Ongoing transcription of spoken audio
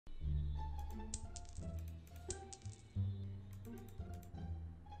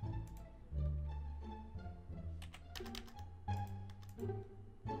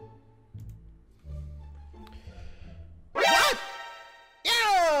What?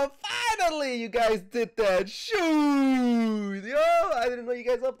 Yeah, finally you guys did that. Shoot. Yo, I didn't know you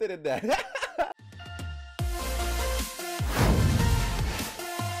guys updated that.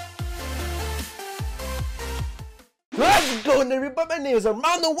 How's it going, everybody? My name is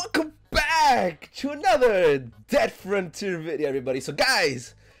Rmando. Welcome back to another Dead Frontier video, everybody. So,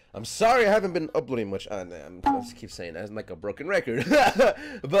 guys, I'm sorry I haven't been uploading much on I just keep saying that. It's like a broken record.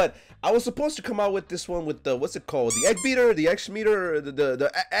 But I was supposed to come out with this one with the, what's it called? The Egg Beater, the Eggsterminator,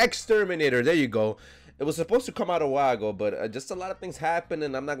 the Eggsterminator. There you go. It was supposed to come out a while ago, but just a lot of things happened,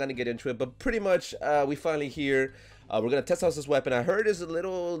 and I'm not going to get into it. But pretty much, we finally here. We're going to test out this weapon. I heard it's a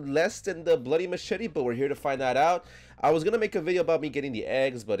little less than the bloody machete, but we're here to find that out. I was going to make a video about me getting the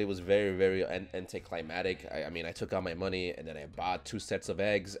eggs, but it was very, very anticlimactic. I mean, I took out my money, and then I bought 2 sets of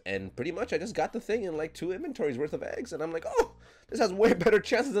eggs, and pretty much I just got the thing in like 2 inventories worth of eggs, and I'm like, oh, this has way better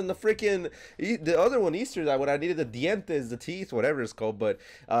chances than the freaking, the other one, Easter, that when I needed the dientes, the teeth, whatever it's called. But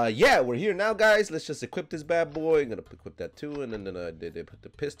yeah, we're here now, guys. Let's just equip this bad boy. I'm going to equip that too, and then they put the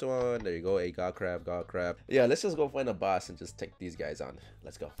pistol on. There you go. Hey, god crap. Yeah, let's just go find a boss and just take these guys on.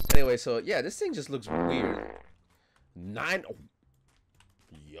 Let's go. Anyway, so yeah, this thing just looks weird. 9. Oh.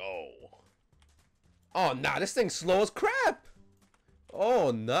 Yo. Oh, nah, this thing's slow as crap.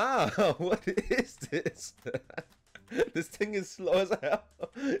 Oh, nah. What is this? This thing is slow as hell.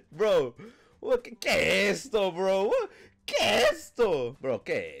 Bro, what? ¿Qué esto, bro? What? ¿Qué esto? Bro,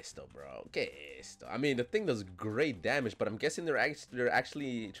 ¿qué esto, bro? ¿Qué esto? I mean, the thing does great damage, but I'm guessing they're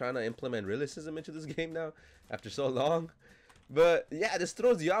actually trying to implement realism into this game now after so long. But yeah, this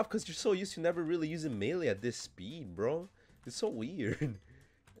throws you off because you're so used to never really using melee at this speed, bro. It's so weird.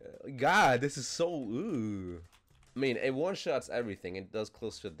 God, this is so ooh. I mean, it one-shots everything. It does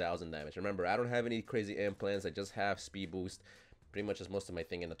close to 1,000 damage. Remember, I don't have any crazy implants. I just have speed boost. Pretty much is most of my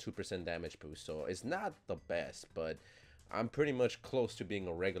thing and a 2% damage boost. So it's not the best, but I'm pretty much close to being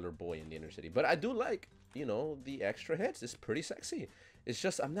a regular boy in the inner city. But I do like, you know, the extra hits. It's pretty sexy. It's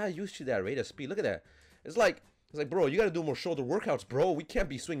just I'm not used to that rate of speed. Look at that. It's like, bro, you gotta do more shoulder workouts, bro. We can't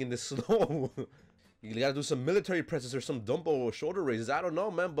be swinging this slow. You gotta do some military presses or some dumbbell shoulder raises. I don't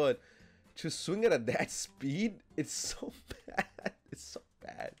know, man, but to swing it at that speed, it's so bad. It's so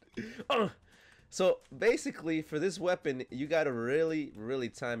bad. So basically, for this weapon, you gotta really, really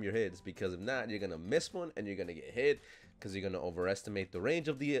time your hits, because if not, you're gonna miss one and you're gonna get hit because you're gonna overestimate the range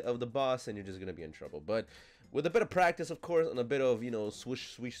of the boss, and you're just gonna be in trouble. But with a bit of practice, of course, and a bit of, you know, swoosh,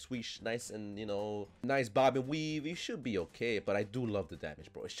 swish, swish, nice and, you know, nice bob and weave, you should be okay. But I do love the damage,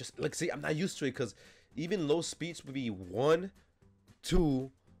 bro. It's just, like, see, I'm not used to it because even low speeds would be 1,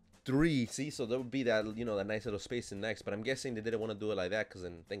 2, 3. See, so there would be that, you know, that nice little space in next. But I'm guessing they didn't want to do it like that because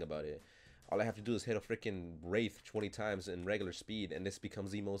then think about it. All I have to do is hit a freaking Wraith 20 times in regular speed, and this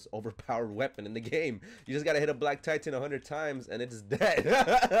becomes the most overpowered weapon in the game. You just gotta hit a Black Titan 100 times, and it's dead.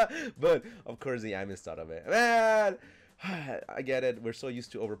 But, of course, I missed out of it. Man, I get it. We're so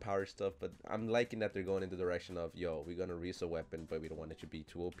used to overpowered stuff, but I'm liking that they're going in the direction of, yo, we're gonna release a weapon, but we don't want it to be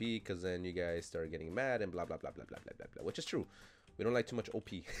too OP, because then you guys start getting mad and blah, blah, blah, blah, blah, blah, blah, blah, which is true. We don't like too much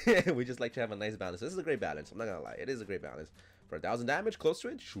OP. We just like to have a nice balance. This is a great balance. I'm not gonna lie. It is a great balance. For 1,000 damage, close to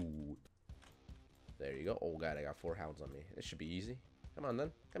it, shoot. There you go. Oh, God, I got 4 hounds on me. This should be easy. Come on,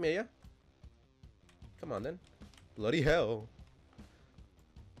 then. Come here, yeah. Come on, then. Bloody hell.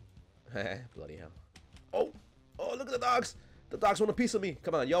 Bloody hell. Oh. Oh, look at the dogs. The dogs want a piece of me.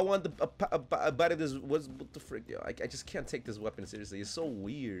 Come on. Y'all want a bite of this? What the frick, yo? I just can't take this weapon seriously. It's so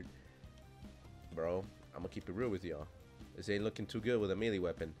weird. Bro, I'm going to keep it real with y'all. This ain't looking too good with a melee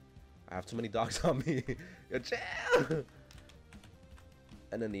weapon. I have too many dogs on me. Yo, chill.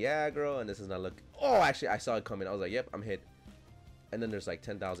 And then the aggro, and this is not looking. Oh, actually, I saw it coming. I was like, yep, I'm hit. And then there's like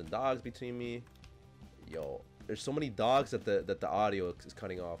 10,000 dogs between me. Yo, there's so many dogs that the audio is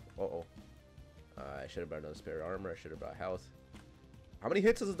cutting off. I should have brought another spare armor. I should have brought health. How many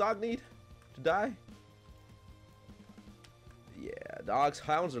hits does a dog need to die? Yeah,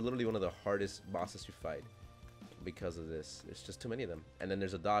 hounds are literally one of the hardest bosses to fight because of this. There's just too many of them. And then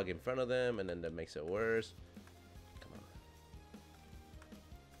there's a dog in front of them, and then that makes it worse. Come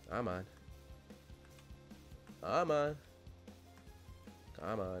on. Come on.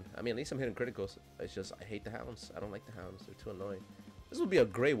 Come on. I mean, at least I'm hitting criticals. It's just, I hate the hounds. I don't like the hounds. They're too annoying. This would be a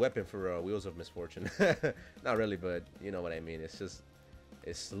great weapon for Wheels of Misfortune. Not really, but you know what I mean. It's just,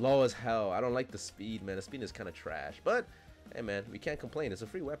 it's slow as hell. I don't like the speed, man. The speed is kind of trash. But, hey, man, we can't complain. It's a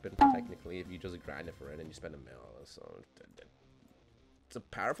free weapon, technically, if you just grind it for it and you spend $1 mil. So, it's a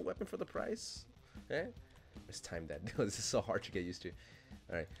powerful weapon for the price. Eh? Let's time that. This is so hard to get used to.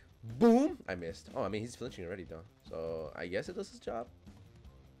 Alright. Boom! I missed. Oh, I mean, he's flinching already, though. So, I guess it does his job.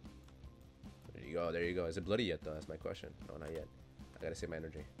 There you go, there you go. Is it bloody yet, though? That's my question. No, not yet. I gotta save my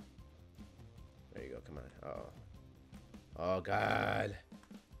energy. There you go, come on. Oh. Oh, God.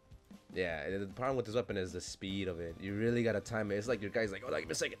 Yeah, the problem with this weapon is the speed of it. You really gotta time it. It's like your guy's like, oh, give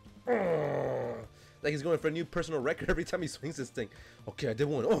me a second. Like he's going for a new personal record every time he swings this thing. Okay, I did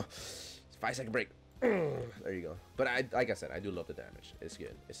one. Oh, 5-second break. There you go. But like I said, I do love the damage. It's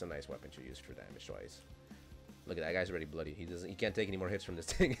good. It's a nice weapon to use for damage twice. Look at that guy's already bloody. He can't take any more hits from this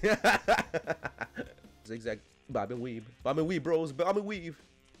thing. Zigzag, bob and weave, bros, bob and weave.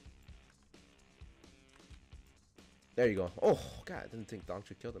 There you go. Oh God, I didn't think Dong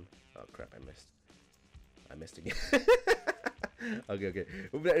should kill him. Oh crap, I missed again. Okay.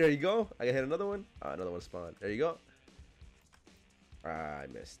 There you go. I hit another one. Another one spawned. There you go. I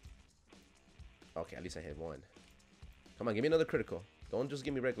missed. Okay, at least I hit one. Come on, give me another critical. Don't just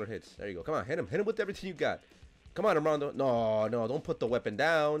give me regular hits. There you go. Come on, hit him. Hit him with everything you got. Come on, Rmando. No, don't put the weapon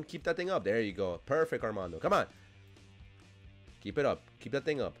down. Keep that thing up. There you go. Perfect, Rmando. Come on. Keep it up. Keep that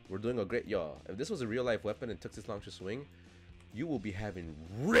thing up. We're doing a great... Yo, if this was a real-life weapon and took this long to swing, you will be having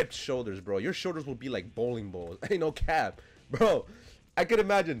ripped shoulders, bro. Your shoulders will be like bowling balls. Ain't no cap. Bro, I could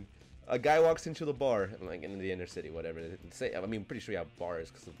imagine a guy walks into the bar, like in the inner city, whatever. I mean, I'm pretty sure you have bars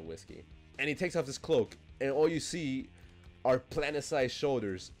because of the whiskey. And he takes off his cloak, and all you see are planet-sized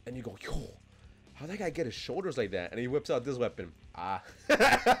shoulders. And you go, yo, how'd that guy get his shoulders like that? And he whips out this weapon. Ah.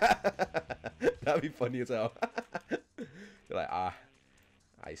 That'd be funny as hell. You're like, ah,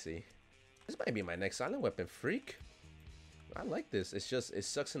 I see. This might be my next silent weapon, freak. I like this. It's just, it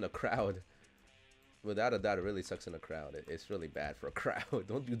sucks in the crowd. Without a doubt, it really sucks in the crowd. It's really bad for a crowd.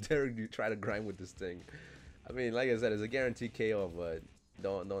 Don't you dare try to grind with this thing. I mean, like I said, it's a guaranteed KO, but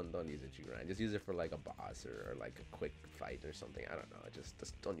don't use it to grind. Just use it for like a boss or like a quick fight or something. I don't know.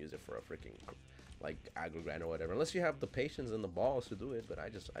 Just don't use it for a freaking like aggro grind or whatever. Unless you have the patience and the balls to do it. But I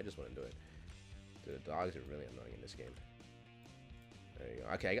just wouldn't do it. Dude, the dogs are really annoying in this game. There you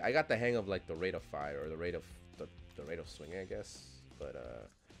go. Okay, I got the hang of like the rate of fire or the rate of the rate of swinging, I guess. But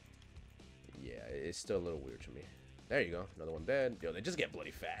yeah, it's still a little weird to me. There you go, another one dead. Yo, they just get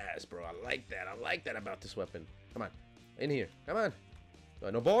bloody fast, bro. I like that. I like that about this weapon. Come on, in here. Come on.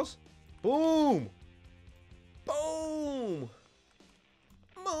 No balls. Boom. Boom.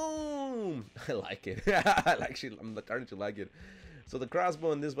 Boom. I like it. I'm starting to like it. So the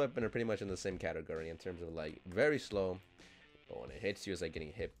crossbow and this weapon are pretty much in the same category in terms of like very slow. But when it hits you, it's like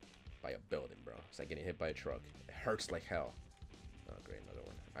getting hit by a building, bro. It's like getting hit by a truck. It hurts like hell. Oh, great, another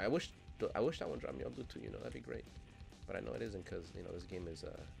one. I wish that one dropped me up too. You know, that'd be great. But I know it isn't because you know this game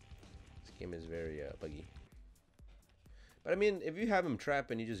is very buggy. But I mean, if you have him trapped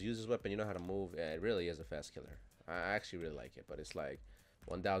and you just use his weapon, you know how to move. Yeah, it really is a fast killer. I actually really like it. But it's like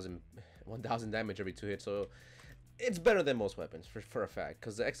 1,000 damage every 2 hits. So it's better than most weapons for a fact.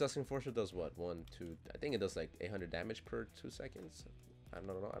 Because the Eggsterminator Enforcer does what? 1, 2. I think it does like 800 damage per 2 seconds. I don't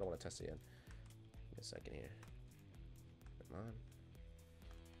know. I don't want to test it yet. Give me a second here. Come on.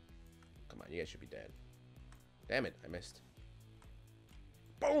 Come on, you guys should be dead. Damn it, I missed.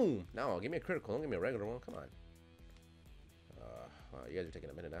 Boom! No, give me a critical. Don't give me a regular one. Come on. Wow, you guys are taking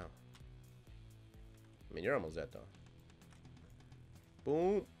a minute now. I mean, you're almost dead, though.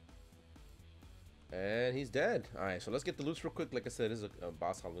 Boom. And he's dead. Alright, so let's get the loots real quick. Like I said, this is a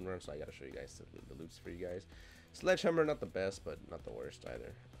boss Halloween run, so I gotta show you guys the loots for you guys. Sledgehammer, not the best, but not the worst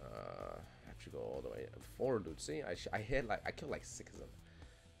either. I have to go all the way. 4 loots. See, I killed like 6 of them.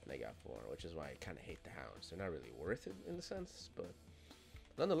 And I got 4, which is why I kind of hate the hounds. They're not really worth it in the sense, but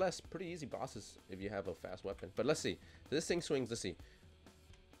nonetheless, pretty easy bosses if you have a fast weapon. But let's see. So this thing swings. Let's see.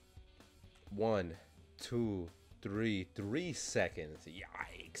 1, 2, 3. 3 seconds.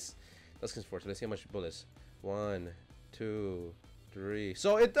 Yikes. Let's conform. Let's see how much bullets. 1, 2, 3.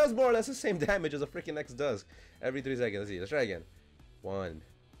 So it does more or less the same damage as a freaking X does every 3 seconds. Let's see. Let's try again. 1,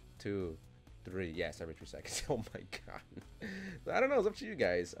 2, 3. Yes, every 3 seconds. Oh my god. I don't know. It's up to you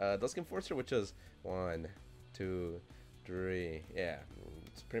guys. Dusk Enforcer, which is 1, 2, 3. Yeah,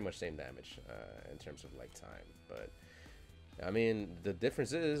 it's pretty much same damage in terms of like time. But I mean, the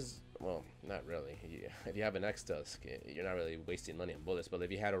difference is, well, not really. If you have an X Dusk, you're not really wasting money on bullets. But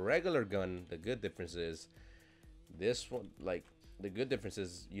if you had a regular gun, the good difference is this one. Like the good difference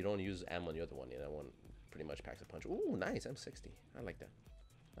is you don't use ammo on the other one. You know, that one pretty much packs a punch. Ooh, nice M60. I like that.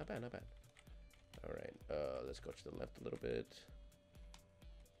 Not bad, not bad. All right, let's go to the left a little bit.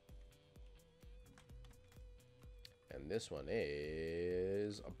 And this one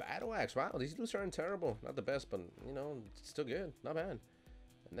is a battle axe. Wow, these loots aren't terrible. Not the best, but you know, it's still good. Not bad.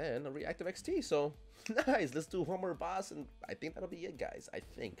 and then a reactive XT. So nice. Let's do one more boss, and I think that'll be it, guys. I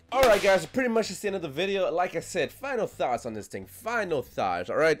think. All right, guys. Pretty much that's the end of the video. Like I said, final thoughts on this thing. Final thoughts.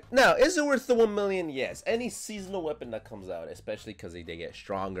 All right. Now, is it worth the 1 million? Yes. Any seasonal weapon that comes out, especially because they get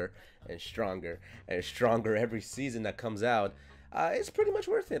stronger and stronger and stronger every season that comes out. It's pretty much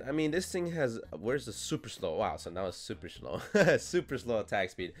worth it. I mean, this thing has, where's the super slow? Wow, so now it's super slow. Super slow attack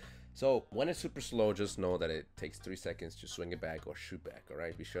speed. So when it's super slow, just know that it takes 3 seconds to swing it back or shoot back. All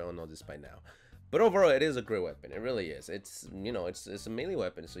right, we should all know this by now. But overall, it is a great weapon. It really is. It's, you know, it's a melee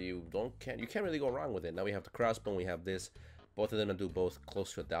weapon, so you can't really go wrong with it. Now we have the crossbow, we have this. Both of them do both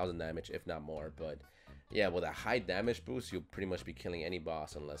close to 1,000 damage, if not more. But yeah, with a high damage boost, you'll pretty much be killing any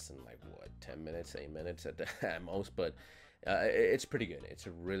boss in less than like what, 10 minutes, 8 minutes at most. But it's pretty good. It's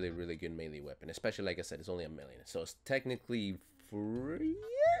a really, really good melee weapon, especially like I said, it's only 1 million, so it's technically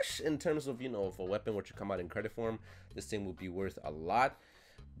free-ish in terms of, you know, if a weapon were to come out in credit form, this thing would be worth a lot.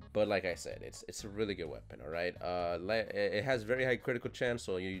 But like I said, it's a really good weapon. All right, it has very high critical chance,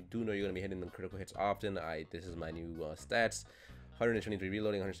 so you do know you're gonna be hitting them critical hits often. This is my new stats: 123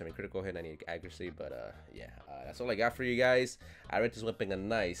 reloading, 170 critical hit, 98 accuracy. But yeah, that's all I got for you guys. I rate this weapon a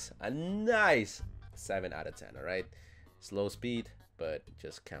nice 7 out of 10. All right. Slow speed, but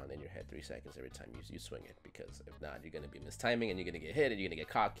just count in your head 3 seconds every time you swing it, because if not, you're gonna be mistiming and you're gonna get hit and you're gonna get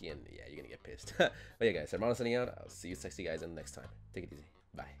cocky and yeah, you're gonna get pissed. But yeah, guys, Rmando signing out. I'll see you sexy guys in the next time. Take it easy.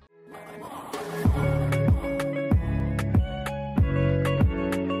 Bye.